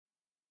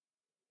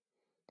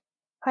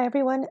Hi,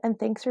 everyone, and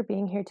thanks for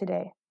being here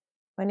today.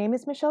 My name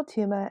is Michelle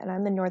Tuma, and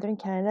I'm the Northern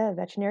Canada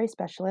Veterinary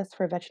Specialist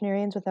for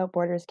Veterinarians Without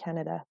Borders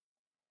Canada.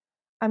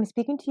 I'm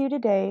speaking to you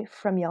today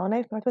from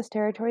Yellowknife, Northwest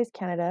Territories,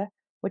 Canada,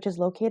 which is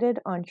located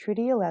on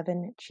Treaty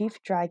 11 Chief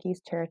Dry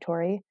Geese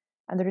Territory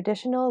and the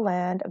traditional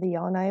land of the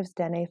Yellowknives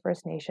Dene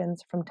First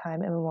Nations from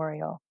time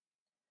immemorial.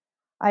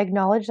 I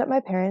acknowledge that my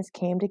parents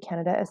came to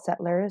Canada as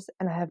settlers,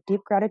 and I have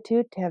deep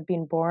gratitude to have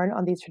been born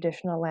on these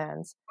traditional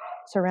lands,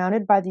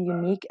 surrounded by the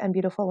unique and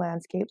beautiful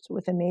landscapes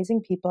with amazing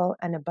people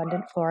and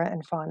abundant flora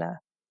and fauna.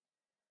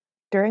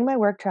 During my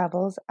work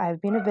travels, I have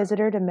been a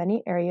visitor to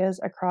many areas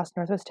across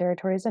Northwest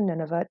Territories and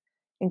Nunavut,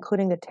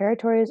 including the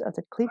territories of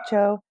the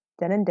Tlicho,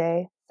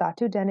 Denendeh,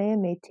 Satu Dene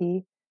and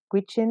Métis,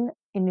 Gwich'in,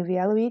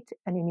 Inuvialuit,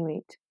 and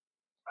Inuit.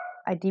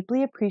 I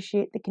deeply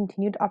appreciate the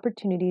continued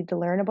opportunity to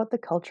learn about the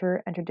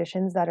culture and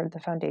traditions that are the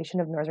foundation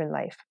of Northern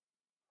life.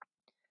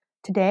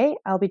 Today,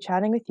 I'll be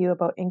chatting with you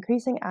about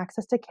increasing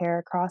access to care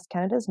across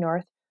Canada's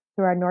North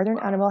through our Northern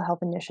Animal Health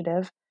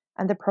Initiative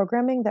and the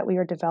programming that we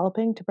are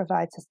developing to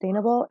provide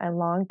sustainable and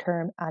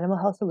long-term animal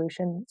health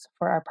solutions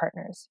for our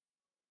partners.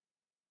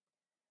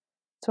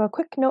 So a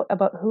quick note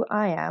about who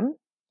I am.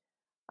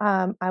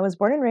 I was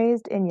born and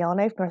raised in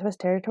Yellowknife, Northwest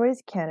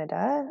Territories,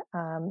 Canada.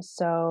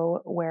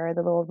 So where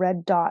the little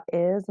red dot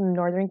is in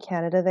Northern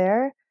Canada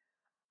there.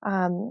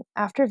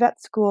 After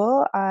vet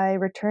school, I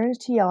returned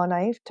to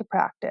Yellowknife to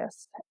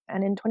practice.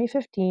 And in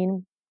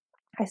 2015,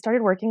 I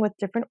started working with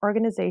different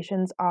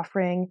organizations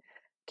offering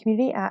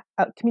community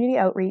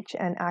outreach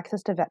and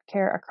access to vet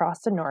care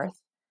across the North.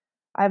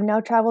 I've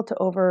now traveled to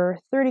over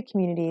 30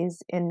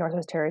 communities in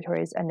Northwest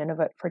Territories and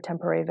Nunavut for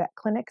temporary vet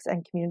clinics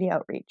and community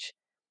outreach.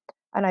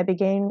 And I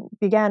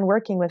began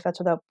working with Vets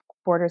Without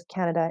Borders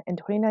Canada in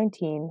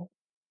 2019.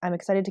 I'm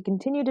excited to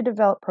continue to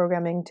develop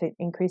programming to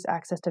increase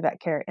access to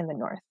vet care in the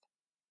North.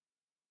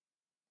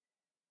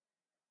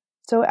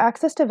 So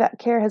access to vet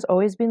care has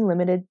always been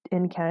limited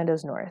in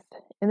Canada's North.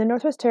 In the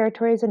Northwest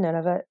Territories and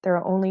Nunavut, there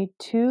are only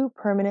 2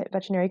 permanent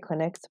veterinary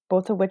clinics,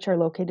 both of which are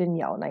located in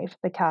Yellowknife,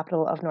 the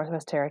capital of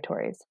Northwest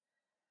Territories.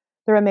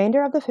 The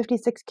remainder of the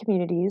 56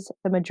 communities,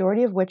 the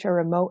majority of which are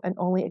remote and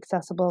only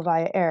accessible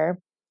via air,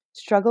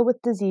 struggle with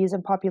disease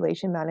and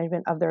population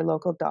management of their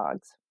local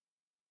dogs.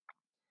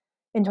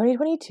 In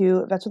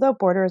 2022, Vets Without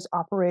Borders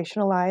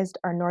operationalized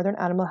our Northern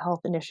Animal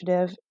Health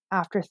Initiative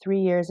after 3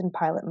 years in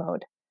pilot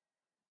mode.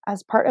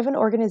 As part of an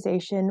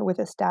organization with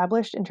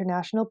established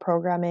international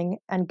programming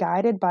and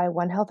guided by a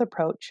One Health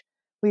approach,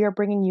 we are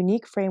bringing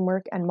unique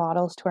framework and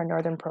models to our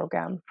Northern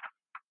program.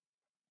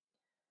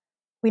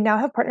 We now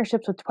have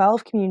partnerships with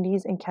 12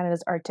 communities in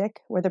Canada's Arctic,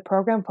 where the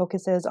program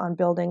focuses on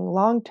building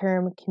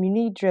long-term,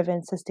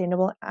 community-driven,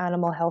 sustainable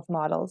animal health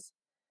models.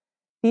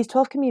 These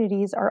 12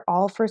 communities are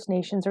all First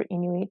Nations or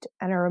Inuit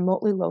and are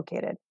remotely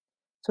located,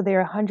 so they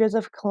are hundreds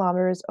of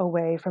kilometers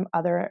away from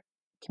other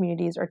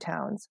communities or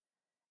towns,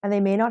 and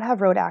they may not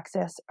have road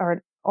access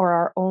or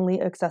are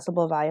only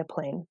accessible via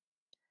plane.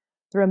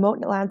 The remote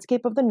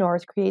landscape of the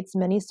North creates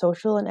many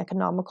social and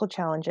economical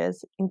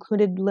challenges,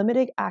 including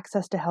limited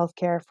access to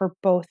healthcare for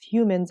both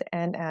humans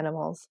and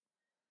animals.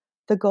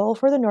 The goal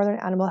for the Northern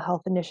Animal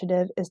Health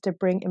Initiative is to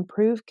bring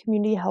improved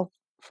community health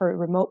for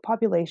remote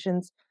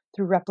populations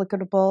through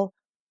replicable,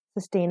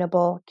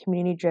 sustainable,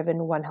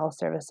 community-driven One Health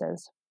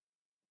services.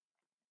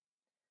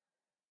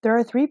 There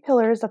are 3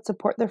 pillars that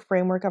support the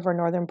framework of our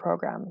Northern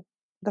program.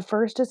 The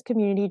first is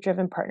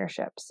community-driven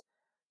partnerships.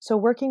 So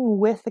working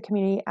with the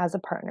community as a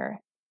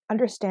partner,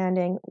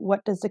 understanding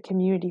what does the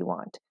community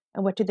want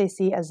and what do they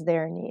see as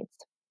their needs.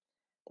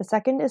 The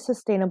second is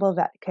sustainable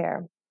vet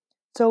care.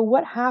 So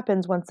what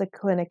happens once the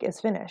clinic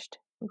is finished?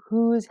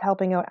 Who's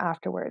helping out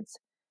afterwards?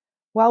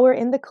 While we're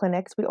in the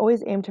clinics, we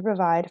always aim to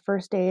provide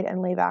first aid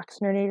and lay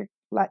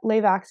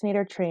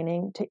vaccinator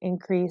training to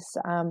increase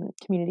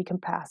community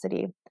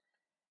capacity.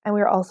 And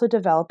we are also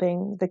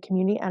developing the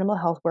community animal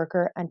health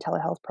worker and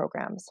telehealth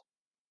programs.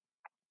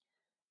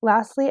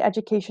 Lastly,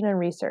 education and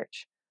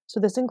research. So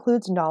this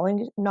includes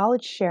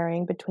knowledge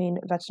sharing between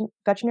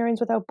Veterinarians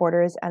Without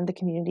Borders and the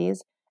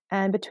communities,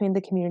 and between the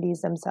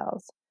communities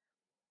themselves.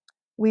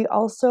 We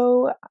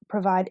also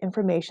provide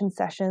information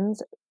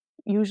sessions,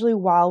 usually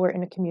while we're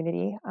in a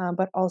community,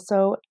 but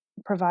also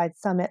provide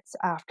summits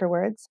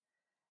afterwards,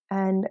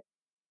 and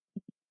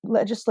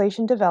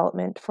legislation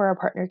development for our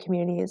partner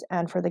communities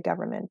and for the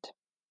government.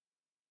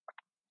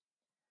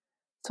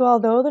 So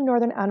although the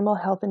Northern Animal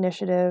Health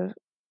Initiative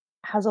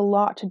has a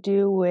lot to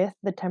do with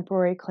the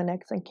temporary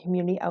clinics and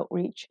community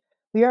outreach,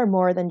 we are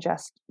more than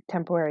just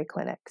temporary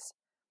clinics.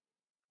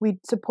 We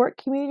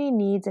support community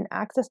needs and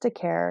access to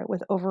care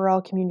with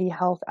overall community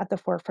health at the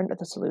forefront of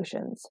the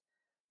solutions.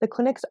 The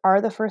clinics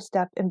are the first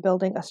step in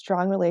building a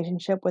strong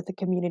relationship with the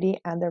community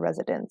and their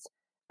residents,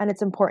 and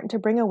it's important to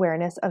bring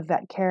awareness of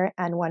vet care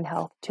and One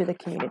Health to the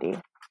community.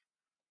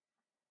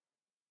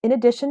 In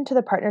addition to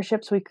the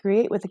partnerships we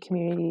create with the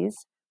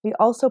communities, we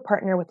also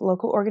partner with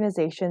local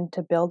organizations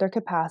to build their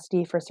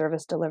capacity for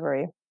service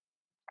delivery.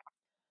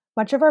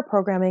 Much of our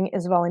programming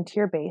is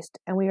volunteer-based,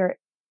 and we are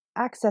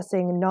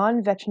accessing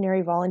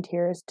non-veterinary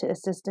volunteers to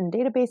assist in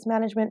database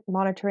management,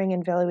 monitoring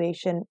and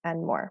evaluation,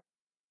 and more.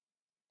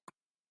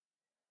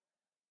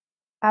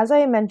 As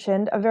I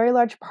mentioned, a very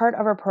large part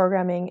of our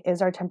programming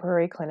is our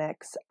temporary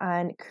clinics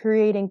and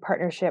creating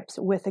partnerships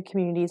with the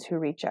communities who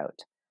reach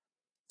out.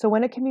 So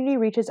when a community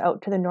reaches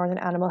out to the Northern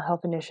Animal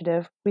Health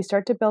Initiative, we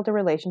start to build a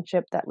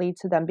relationship that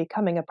leads to them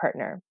becoming a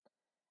partner.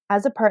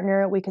 As a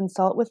partner, we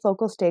consult with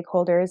local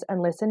stakeholders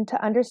and listen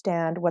to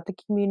understand what the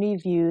community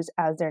views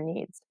as their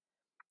needs.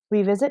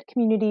 We visit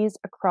communities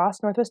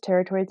across Northwest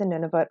Territories and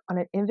Nunavut on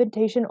an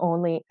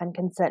invitation-only and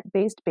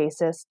consent-based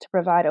basis to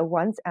provide a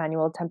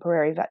once-annual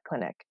temporary vet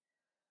clinic.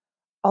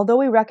 Although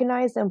we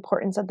recognize the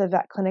importance of the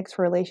vet clinics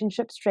for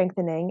relationship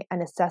strengthening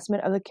and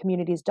assessment of the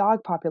community's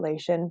dog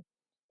population,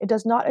 it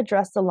does not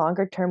address the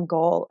longer-term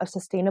goal of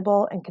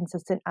sustainable and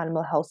consistent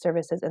animal health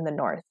services in the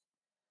North.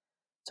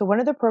 So one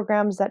of the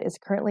programs that is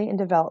currently in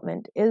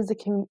development is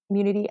the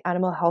Community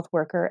Animal Health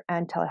Worker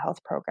and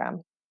Telehealth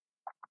program.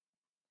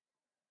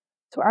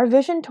 So our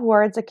vision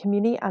towards a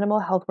Community Animal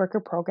Health Worker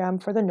program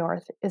for the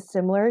North is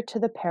similar to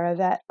the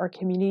Paravet or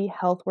Community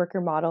Health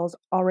Worker models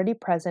already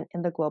present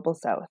in the Global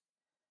South.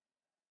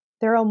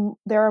 There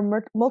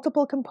are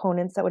multiple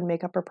components that would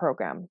make up our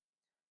program.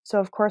 So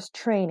of course,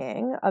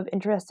 training of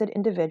interested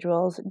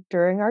individuals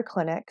during our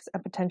clinics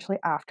and potentially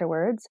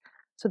afterwards.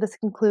 So this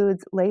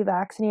includes lay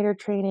vaccinator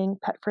training,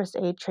 pet first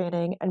aid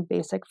training, and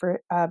basic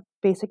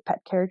pet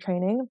care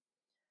training.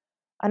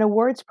 An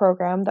awards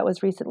program that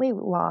was recently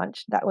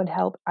launched that would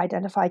help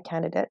identify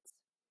candidates.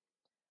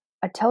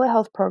 A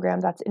telehealth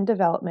program that's in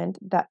development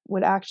that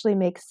would actually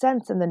make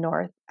sense in the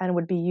North and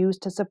would be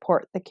used to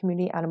support the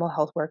community animal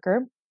health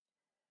worker.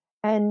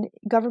 And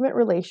government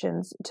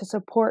relations to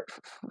support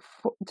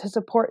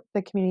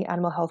the community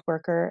animal health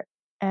worker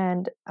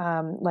and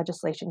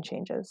legislation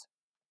changes.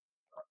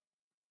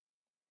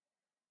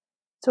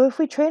 So if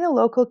we train a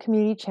local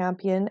community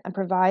champion and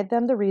provide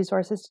them the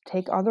resources to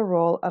take on the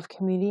role of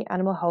community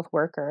animal health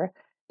worker,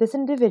 this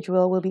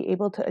individual will be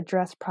able to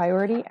address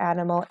priority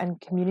animal and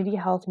community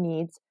health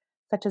needs,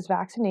 such as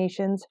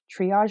vaccinations,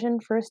 triage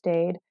and first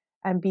aid,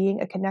 and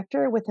being a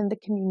connector within the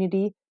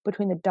community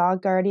between the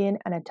dog guardian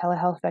and a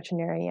telehealth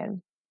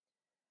veterinarian.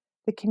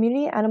 The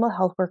community animal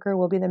health worker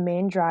will be the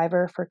main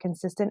driver for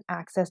consistent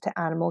access to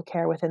animal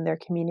care within their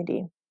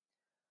community.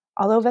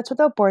 Although Vets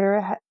Without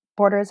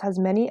Borders has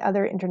many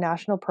other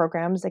international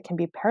programs that can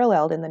be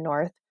paralleled in the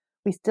North,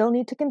 we still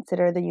need to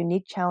consider the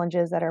unique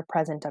challenges that are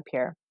present up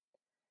here.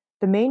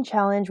 The main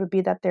challenge would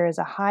be that there is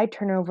a high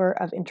turnover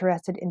of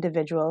interested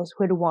individuals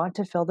who would want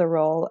to fill the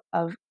role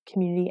of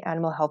community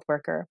animal health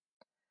worker.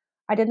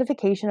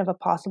 Identification of a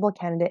possible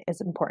candidate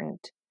is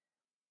important.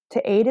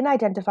 To aid in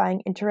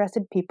identifying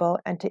interested people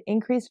and to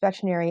increase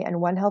veterinary and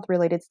One Health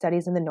related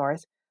studies in the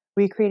North,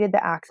 we created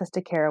the Access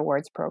to Care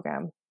Awards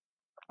program.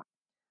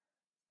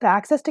 The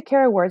Access to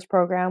Care Awards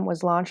program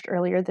was launched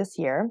earlier this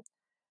year,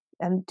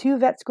 and 2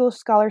 vet school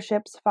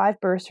scholarships, 5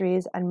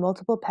 bursaries, and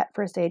multiple pet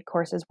first aid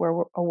courses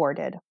were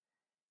awarded.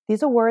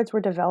 These awards were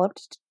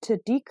developed to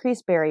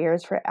decrease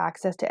barriers for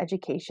access to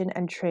education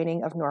and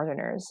training of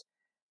Northerners.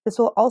 This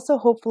will also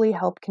hopefully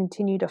help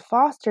continue to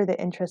foster the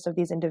interests of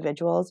these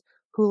individuals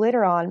who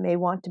later on may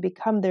want to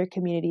become their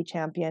community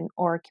champion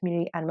or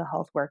community animal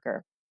health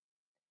worker.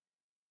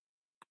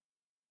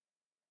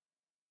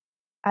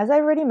 As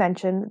I already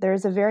mentioned, there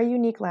is a very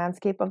unique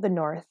landscape of the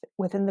North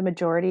within the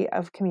majority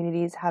of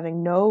communities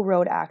having no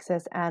road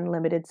access and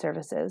limited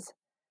services.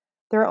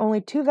 There are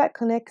only 2 vet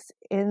clinics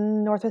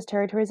in Northwest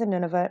Territories and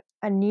Nunavut,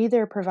 and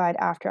neither provide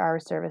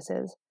after-hours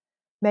services.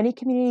 Many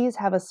communities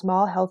have a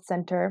small health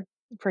center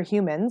for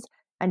humans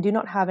and do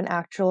not have an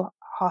actual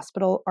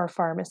hospital or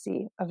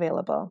pharmacy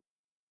available.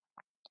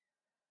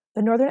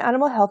 The Northern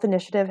Animal Health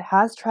Initiative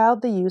has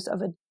trialed the use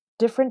of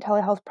different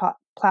telehealth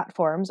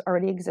platforms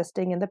already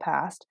existing in the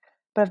past,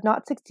 but have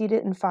not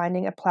succeeded in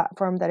finding a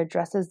platform that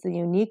addresses the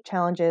unique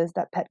challenges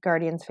that pet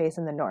guardians face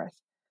in the North.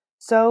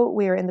 So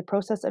we are in the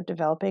process of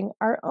developing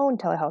our own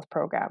telehealth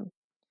program.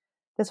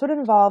 This would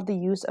involve the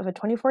use of a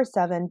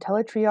 24/7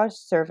 teletriage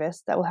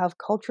service that will have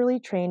culturally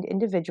trained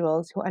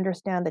individuals who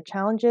understand the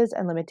challenges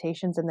and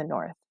limitations in the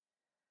North.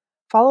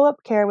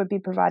 Follow-up care would be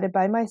provided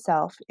by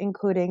myself,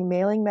 including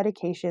mailing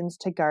medications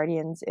to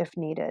guardians if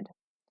needed.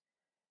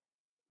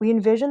 We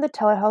envision the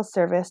telehealth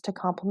service to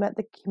complement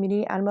the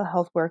community animal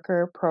health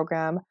worker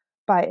program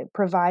by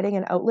providing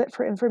an outlet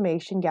for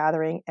information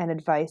gathering and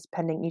advice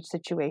pending each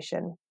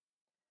situation.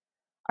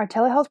 Our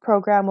telehealth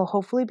program will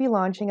hopefully be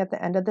launching at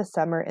the end of the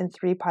summer in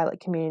 3 pilot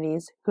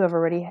communities who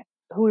we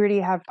already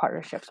have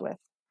partnerships with.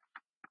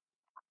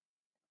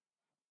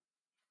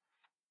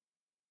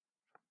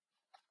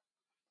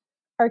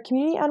 Our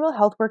community animal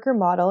health worker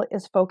model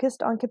is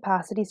focused on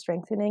capacity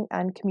strengthening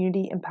and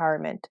community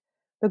empowerment.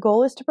 The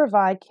goal is to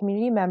provide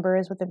community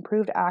members with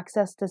improved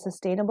access to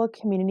sustainable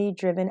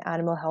community-driven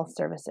animal health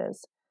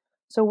services.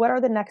 So what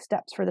are the next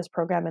steps for this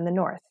program in the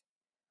North?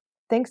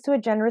 Thanks to a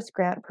generous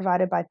grant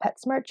provided by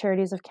PetSmart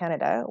Charities of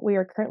Canada, we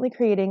are currently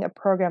creating a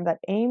program that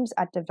aims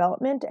at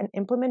development and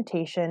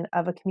implementation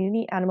of a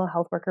community animal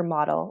health worker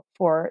model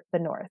for the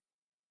North.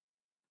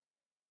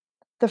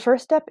 The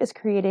first step is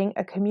creating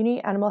a community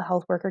animal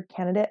health worker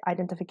candidate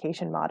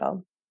identification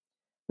model.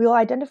 We will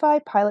identify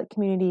pilot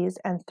communities,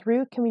 and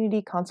through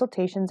community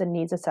consultations and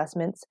needs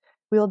assessments,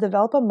 we will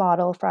develop a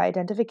model for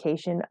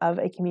identification of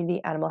a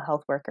community animal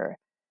health worker.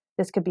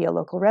 This could be a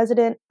local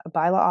resident, a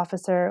bylaw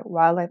officer,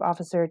 wildlife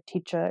officer,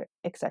 teacher,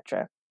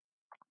 etc.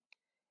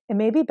 It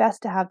may be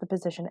best to have the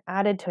position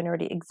added to an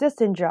already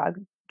existing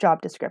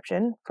job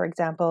description. For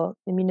example,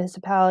 the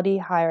municipality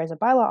hires a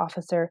bylaw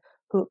officer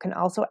who can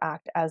also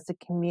act as the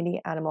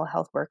community animal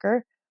health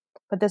worker,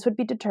 but this would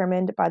be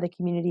determined by the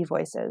community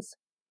voices.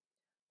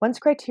 Once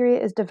criteria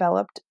is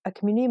developed, a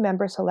community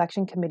member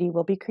selection committee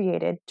will be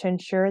created to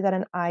ensure that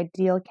an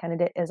ideal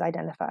candidate is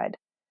identified.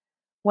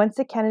 Once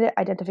the candidate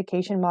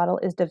identification model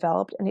is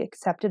developed and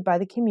accepted by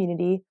the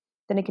community,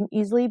 then it can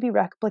easily be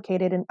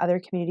replicated in other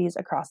communities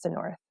across the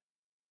North.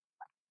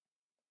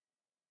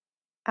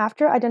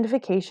 After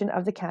identification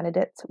of the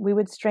candidates, we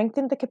would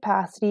strengthen the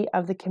capacity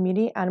of the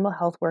community animal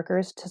health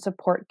workers to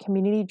support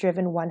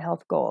community-driven One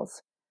Health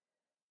goals.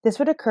 This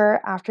would occur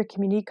after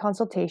community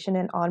consultation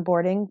and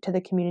onboarding to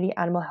the community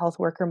animal health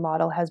worker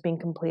model has been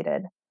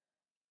completed.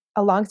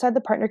 Alongside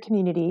the partner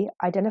community,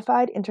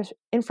 identified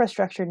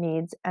infrastructure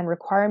needs and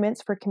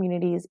requirements for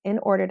communities in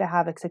order to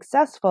have a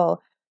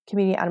successful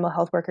community animal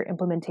health worker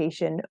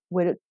implementation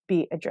would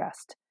be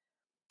addressed.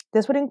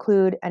 This would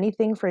include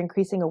anything from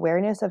increasing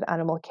awareness of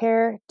animal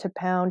care to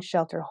pound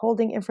shelter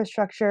holding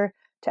infrastructure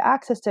to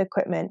access to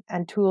equipment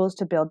and tools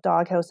to build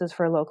dog houses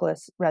for local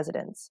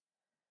residents.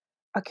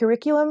 A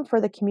curriculum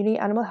for the community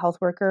animal health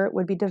worker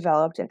would be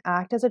developed and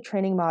act as a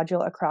training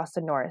module across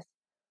the North.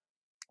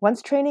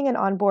 Once training and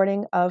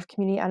onboarding of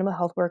community animal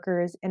health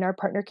workers in our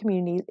partner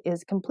communities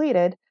is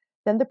completed,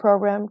 then the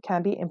program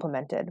can be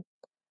implemented.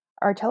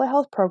 Our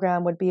telehealth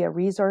program would be a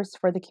resource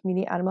for the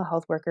community animal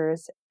health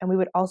workers, and we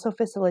would also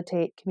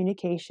facilitate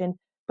communication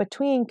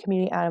between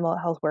community animal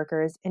health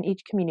workers in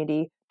each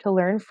community to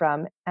learn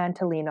from and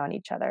to lean on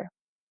each other.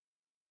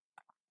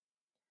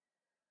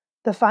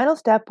 The final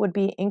step would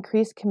be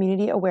increased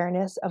community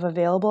awareness of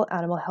available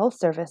animal health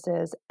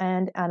services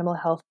and animal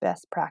health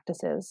best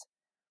practices.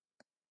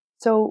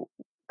 So,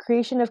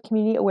 creation of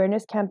community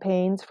awareness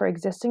campaigns for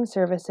existing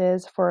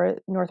services for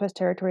Northwest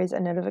Territories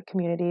and Nunavut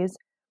communities,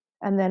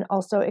 and then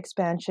also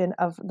expansion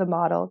of the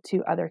model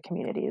to other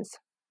communities.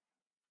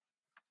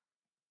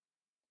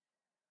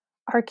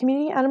 Our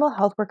community animal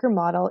health worker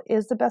model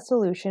is the best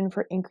solution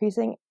for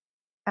increasing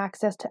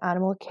access to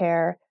animal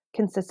care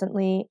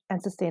consistently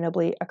and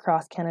sustainably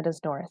across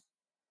Canada's North.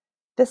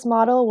 This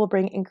model will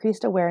bring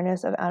increased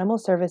awareness of animal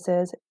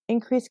services,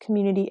 increased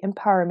community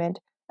empowerment,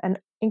 and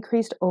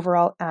increased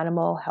overall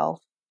animal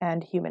health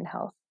and human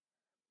health.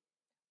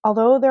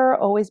 Although there are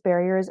always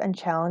barriers and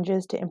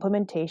challenges to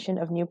implementation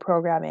of new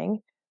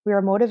programming, we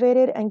are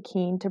motivated and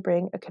keen to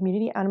bring a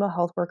community animal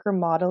health worker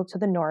model to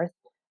the North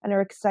and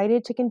are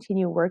excited to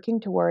continue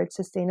working towards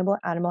sustainable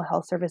animal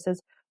health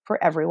services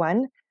for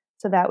everyone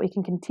so that we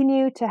can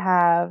continue to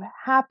have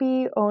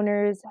happy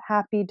owners,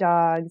 happy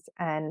dogs,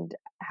 and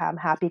have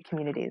happy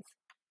communities.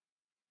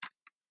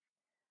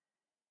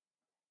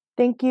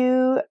 Thank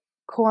you,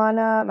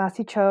 Koana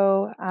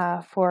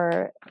Masicho,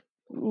 for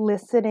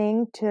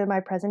listening to my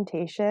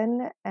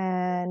presentation.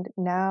 And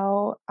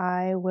now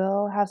I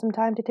will have some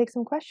time to take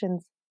some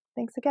questions.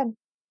 Thanks again.